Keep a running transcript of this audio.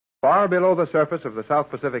Far below the surface of the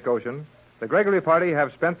South Pacific Ocean, the Gregory party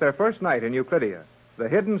have spent their first night in Euclidia, the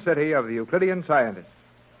hidden city of the Euclidean scientists.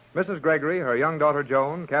 Mrs. Gregory, her young daughter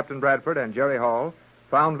Joan, Captain Bradford, and Jerry Hall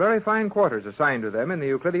found very fine quarters assigned to them in the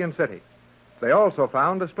Euclidean city. They also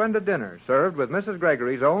found a splendid dinner served with Mrs.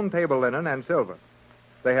 Gregory's own table linen and silver.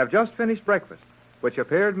 They have just finished breakfast, which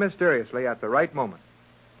appeared mysteriously at the right moment.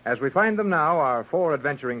 As we find them now, our four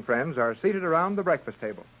adventuring friends are seated around the breakfast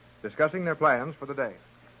table, discussing their plans for the day.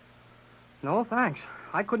 No, thanks.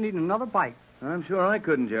 I couldn't eat another bite. I'm sure I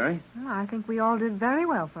couldn't, Jerry. Well, I think we all did very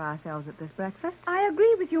well for ourselves at this breakfast. I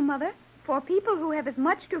agree with you, Mother. For people who have as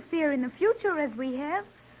much to fear in the future as we have,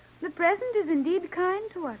 the present is indeed kind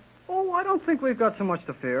to us. Oh, I don't think we've got so much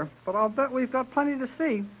to fear, but I'll bet we've got plenty to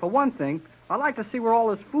see. For one thing, I'd like to see where all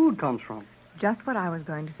this food comes from. Just what I was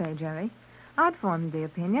going to say, Jerry. I'd formed the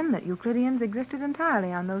opinion that Euclideans existed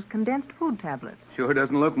entirely on those condensed food tablets. Sure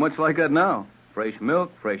doesn't look much like that now. Fresh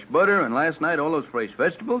milk, fresh butter, and last night all those fresh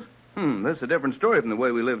vegetables. That's a different story from the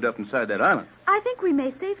way we lived up inside that island. I think we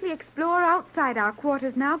may safely explore outside our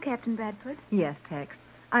quarters now, Captain Bradford. Yes, Tex.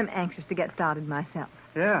 I'm anxious to get started myself.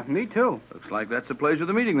 Yeah, me too. Looks like that's the pleasure of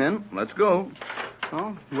the meeting, then. Let's go.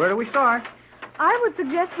 Well, where do we start? I would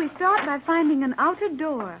suggest we start by finding an outer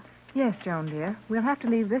door. Yes, Joan, dear. We'll have to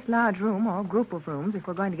leave this large room or group of rooms if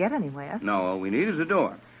we're going to get anywhere. No, all we need is a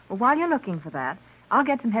door. Well, while you're looking for that, I'll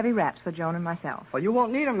get some heavy wraps for Joan and myself. Well, you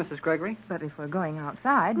won't need them, Mrs. Gregory. But if we're going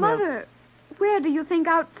outside, Mother, where do you think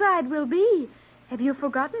outside will be? Have you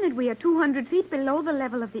forgotten that we are 200 feet below the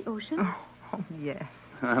level of the ocean? Oh, yes.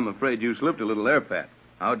 I'm afraid you slipped a little there, Pat.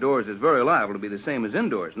 Outdoors is very liable to be the same as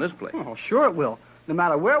indoors in this place. Oh, sure it will. No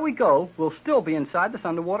matter where we go, we'll still be inside this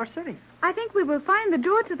underwater city. I think we will find the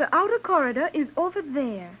door to the outer corridor is over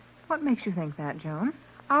there. What makes you think that, Joan?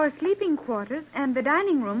 Our sleeping quarters and the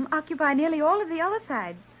dining room occupy nearly all of the other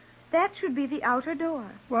sides. That should be the outer door.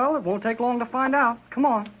 Well, it won't take long to find out. Come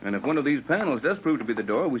on. And if one of these panels does prove to be the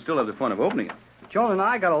door, we still have the fun of opening it. Joan and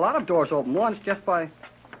I got a lot of doors open once just by...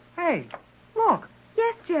 Hey, look.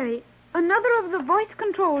 Yes, Jerry. Another of the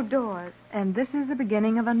voice-controlled doors. And this is the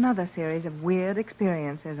beginning of another series of weird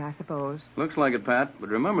experiences, I suppose. Looks like it, Pat. But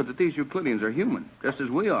remember that these Euclideans are human, just as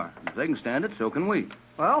we are. If they can stand it, so can we.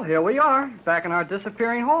 Well, here we are, back in our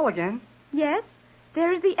disappearing hall again. Yes,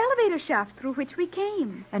 there is the elevator shaft through which we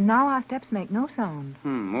came. And now our steps make no sound.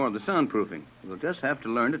 More of the soundproofing. We'll just have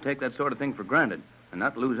to learn to take that sort of thing for granted and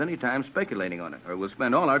not lose any time speculating on it, or we'll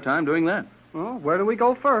spend all our time doing that. Well, where do we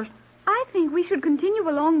go first? I think we should continue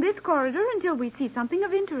along this corridor until we see something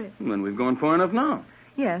of interest. Then we've gone far enough now.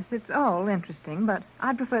 Yes, it's all interesting, but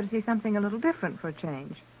I'd prefer to see something a little different for a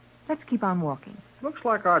change. Let's keep on walking. Looks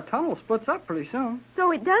like our tunnel splits up pretty soon.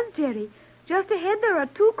 So it does, Jerry. Just ahead there are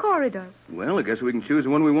two corridors. Well, I guess we can choose the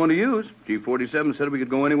one we want to use. G47 said we could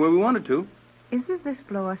go anywhere we wanted to. Isn't this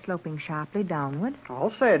floor sloping sharply downward?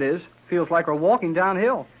 I'll say it is. Feels like we're walking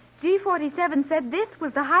downhill. G47 said this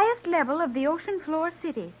was the highest level of the ocean floor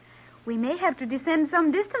city. We may have to descend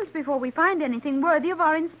some distance before we find anything worthy of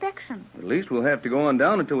our inspection. At least we'll have to go on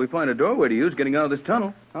down until we find a doorway to use getting out of this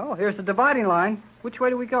tunnel. Oh, here's the dividing line. Which way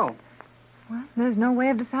do we go? Well, there's no way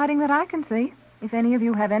of deciding that I can see. If any of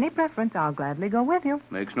you have any preference, I'll gladly go with you.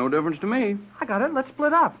 Makes no difference to me. I got it. Let's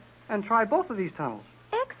split up and try both of these tunnels.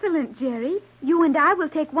 Excellent, Jerry. You and I will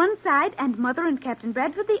take one side and Mother and Captain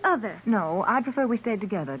Bradford the other. No, I'd prefer we stayed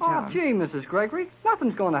together, Joan. Oh, gee, Mrs. Gregory.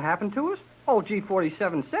 Nothing's going to happen to us. Old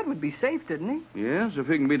G47 said we'd be safe, didn't he? Yes, if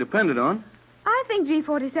he can be depended on. I think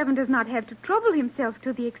G47 does not have to trouble himself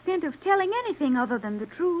to the extent of telling anything other than the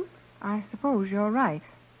truth. I suppose you're right.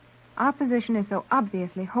 Our position is so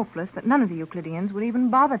obviously hopeless that none of the Euclideans would even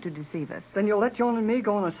bother to deceive us. Then you'll let Joan and me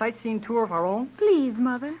go on a sightseeing tour of our own? Please,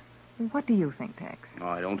 Mother. What do you think, Tex? Oh,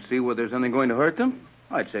 I don't see where there's anything going to hurt them.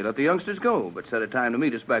 I'd say let the youngsters go, but set a time to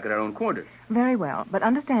meet us back at our own quarters. Very well. But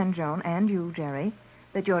understand, Joan, and you, Jerry,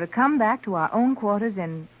 that you're to come back to our own quarters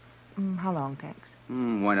in... how long, Tex?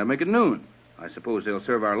 Why not make it noon? I suppose they'll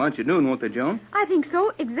serve our lunch at noon, won't they, Joan? I think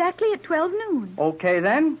so, exactly at 12 noon. Okay,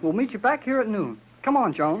 then. We'll meet you back here at noon. Come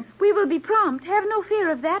on, Joan. We will be prompt. Have no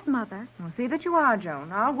fear of that, Mother. Well, see that you are,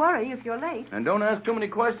 Joan. I'll worry if you're late. And don't ask too many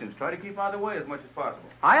questions. Try to keep out of the way as much as possible.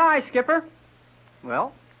 Aye, aye, Skipper.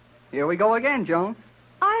 Well, here we go again, Joan.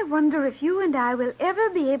 I wonder if you and I will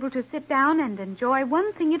ever be able to sit down and enjoy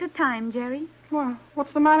one thing at a time, Jerry. Well,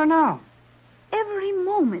 what's the matter now? Every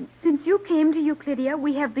moment since you came to Euclidia,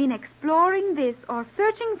 we have been exploring this or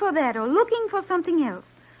searching for that or looking for something else.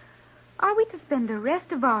 Are we to spend the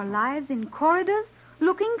rest of our lives in corridors,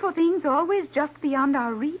 looking for things always just beyond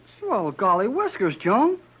our reach? Well, golly whiskers,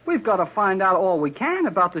 Joan. We've got to find out all we can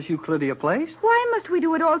about this Euclidia place. Why must we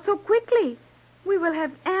do it all so quickly? We will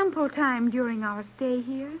have ample time during our stay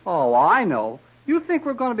here. Oh, I know. You think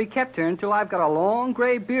we're going to be kept here until I've got a long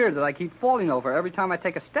gray beard that I keep falling over every time I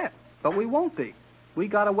take a step. But we won't be. We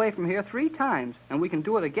got away from here 3 times, and we can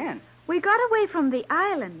do it again. We got away from the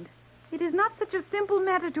island. It is not such a simple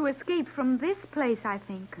matter to escape from this place, I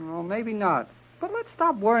think. Oh, maybe not. But let's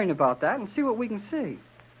stop worrying about that and see what we can see.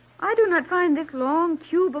 I do not find this long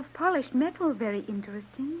tube of polished metal very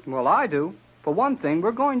interesting. Well, I do. For one thing,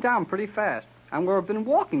 we're going down pretty fast, and we've been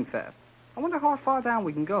walking fast. I wonder how far down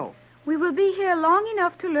we can go. We will be here long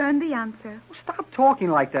enough to learn the answer. Stop talking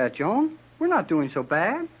like that, Joan. We're not doing so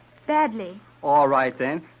bad. Badly. All right,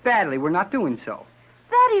 then. Badly, we're not doing so.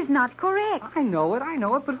 That is not correct. I know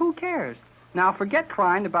it, but who cares? Now, forget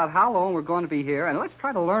crying about how long we're going to be here, and let's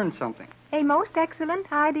try to learn something. A most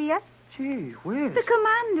excellent idea. Gee whiz. The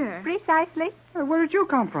commander. Precisely. Where did you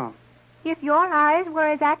come from? If your eyes were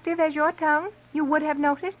as active as your tongue, you would have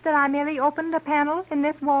noticed that I merely opened a panel in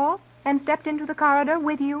this wall and stepped into the corridor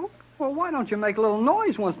with you. Well, why don't you make a little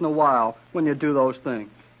noise once in a while when you do those things?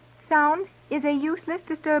 Sound is a useless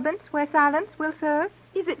disturbance where silence will serve.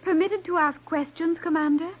 Is it permitted to ask questions,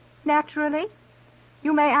 Commander? Naturally.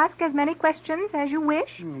 You may ask as many questions as you wish.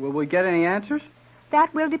 Will we get any answers?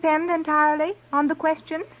 That will depend entirely on the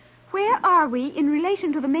questions. Where are we in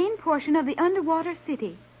relation to the main portion of the underwater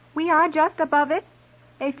city? We are just above it.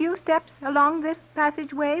 A few steps along this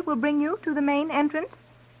passageway will bring you to the main entrance.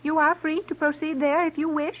 You are free to proceed there if you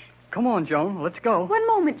wish. Come on, Joan. Let's go. One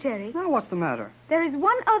moment, Jerry. Now, what's the matter? There is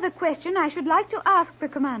one other question I should like to ask the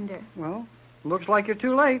commander. Well, looks like you're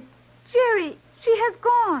too late. Jerry, she has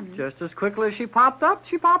gone. Just as quickly as she popped up,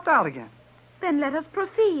 she popped out again. Then let us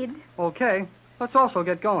proceed. Okay. Let's also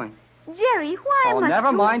get going. Jerry, why must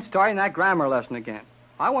never you... mind starting that grammar lesson again.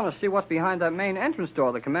 I want to see what's behind that main entrance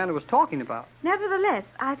door the commander was talking about. Nevertheless,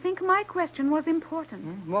 I think my question was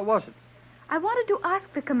important. What was it? I wanted to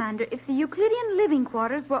ask the commander if the Euclidean living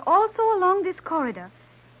quarters were also along this corridor.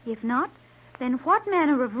 If not, then what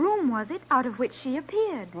manner of room was it out of which she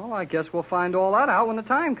appeared? Well, I guess we'll find all that out when the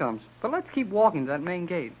time comes. But let's keep walking to that main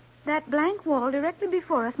gate. That blank wall directly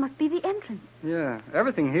before us must be the entrance. Yeah,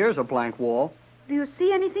 everything here's a blank wall. Do you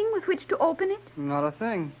see anything with which to open it? Not a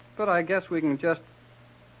thing. But I guess we can just...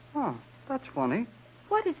 Oh, that's funny.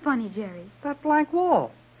 What is funny, Jerry? That blank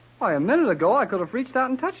wall. Why, a minute ago I could have reached out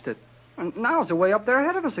and touched it. And now it's way up there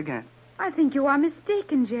ahead of us again. I think you are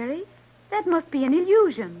mistaken, Jerry. That must be an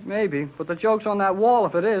illusion. Maybe, but the joke's on that wall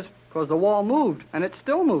if it is, because the wall moved, and it's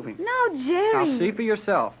still moving. Now, Jerry... Now, see for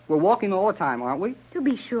yourself. We're walking all the time, aren't we? To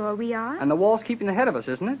be sure we are. And the wall's keeping ahead of us,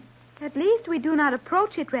 isn't it? At least we do not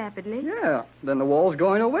approach it rapidly. Yeah, then the wall's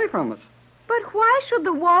going away from us. But why should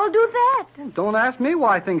the wall do that? Don't ask me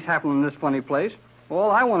why things happen in this funny place.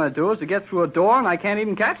 All I want to do is to get through a door, and I can't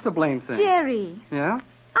even catch the blame thing. Jerry. Yeah?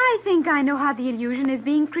 I think I know how the illusion is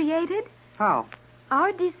being created. How?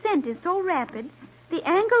 Our descent is so rapid, the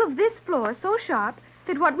angle of this floor so sharp,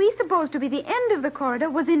 that what we supposed to be the end of the corridor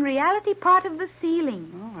was in reality part of the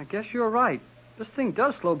ceiling. Oh, I guess you're right. This thing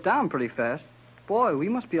does slope down pretty fast. Boy, we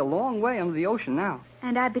must be a long way under the ocean now.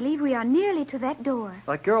 And I believe we are nearly to that door.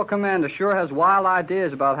 That girl commander sure has wild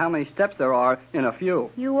ideas about how many steps there are in a few.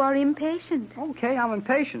 You are impatient. Okay, I'm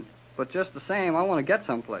impatient. But just the same, I want to get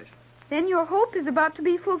someplace. Then your hope is about to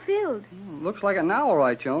be fulfilled. Looks like it now, all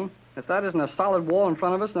right, Joan. If that isn't a solid wall in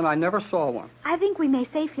front of us, then I never saw one. I think we may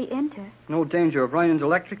safely enter. No danger of running into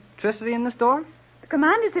electricity in this door? The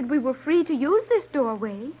commander said we were free to use this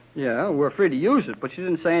doorway. Yeah, we're free to use it, but she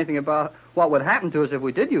didn't say anything about what would happen to us if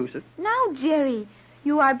we did use it. Now, Jerry,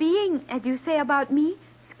 you are being, as you say about me,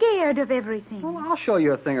 scared of everything. Well, I'll show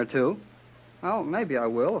you a thing or two. Well, maybe I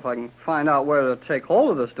will if I can find out where to take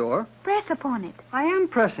hold of this door. Press upon it. I am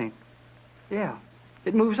pressing. Yeah,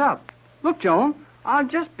 it moves up. Look, Joan, I'm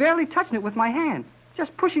just barely touching it with my hand.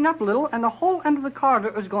 Just pushing up a little, and the whole end of the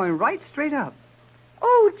corridor is going right straight up.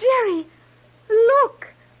 Oh, Jerry, look!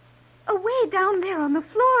 Away down there on the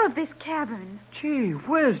floor of this cavern. Gee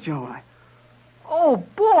whiz, Joan. Oh,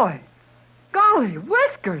 boy! Golly,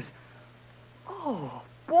 whiskers! Oh,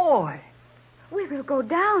 boy! We will go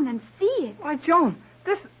down and see it. Why, Joan,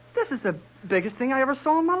 this is the biggest thing I ever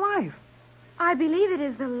saw in my life. I believe it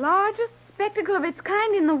is the largest spectacle of its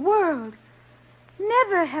kind in the world.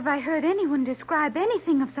 Never have I heard anyone describe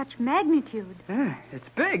anything of such magnitude. Yeah, it's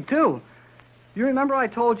big, too. You remember I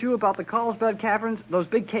told you about the Carlsbad Caverns, those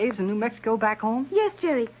big caves in New Mexico back home? Yes,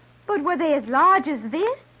 Jerry, but were they as large as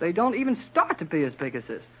this? They don't even start to be as big as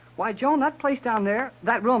this. Why, Joan, that place down there,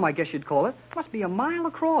 that room, I guess you'd call it, must be a mile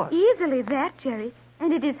across. Easily that, Jerry,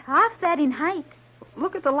 and it is half that in height.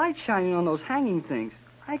 Look at the light shining on those hanging things.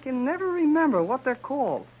 I can never remember what they're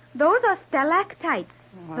called. Those are stalactites,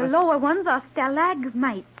 The lower ones are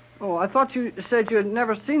stalagmites. Oh, I thought you said you had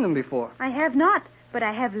never seen them before. I have not, but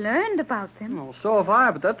I have learned about them. Oh, so have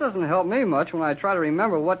I, but that doesn't help me much when I try to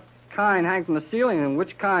remember what kind hang from the ceiling and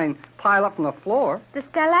which kind pile up from the floor. The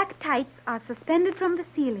stalactites are suspended from the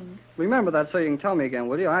ceiling. Remember that so you can tell me again,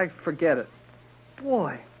 will you? I forget it.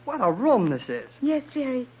 Boy, what a room this is. Yes,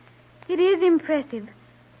 Jerry. It is impressive.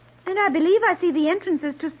 And I believe I see the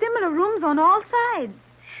entrances to similar rooms on all sides.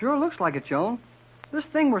 Sure looks like it, Joan. This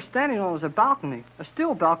thing we're standing on is a balcony, a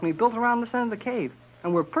steel balcony built around this end of the cave.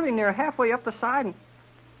 And we're pretty near halfway up the side and...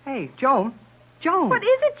 Hey, Joan. Joan! What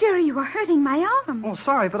is it, Jerry? You are hurting my arm. Oh,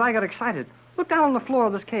 sorry, but I got excited. Look down on the floor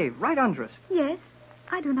of this cave, right under us. Yes.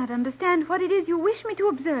 I do not understand what it is you wish me to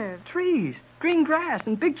observe. Trees, green grass,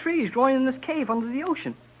 and big trees growing in this cave under the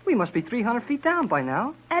ocean. We must be 300 feet down by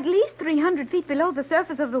now. At least 300 feet below the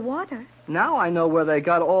surface of the water. Now I know where they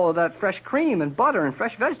got all of that fresh cream and butter and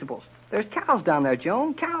fresh vegetables. There's cows down there,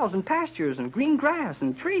 Joan. Cows and pastures and green grass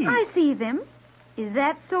and trees. I see them. Is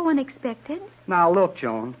that so unexpected? Now, look,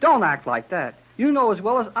 Joan, don't act like that. You know as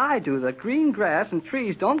well as I do that green grass and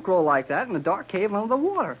trees don't grow like that in a dark cave under the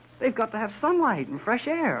water. They've got to have sunlight and fresh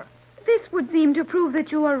air. This would seem to prove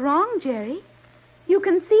that you are wrong, Jerry. You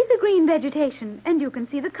can see the green vegetation, and you can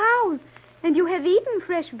see the cows, and you have eaten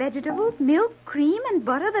fresh vegetables, milk, cream, and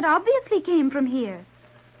butter that obviously came from here.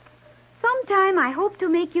 Sometime I hope to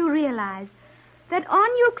make you realize that on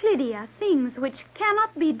Euclidia, things which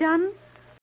cannot be done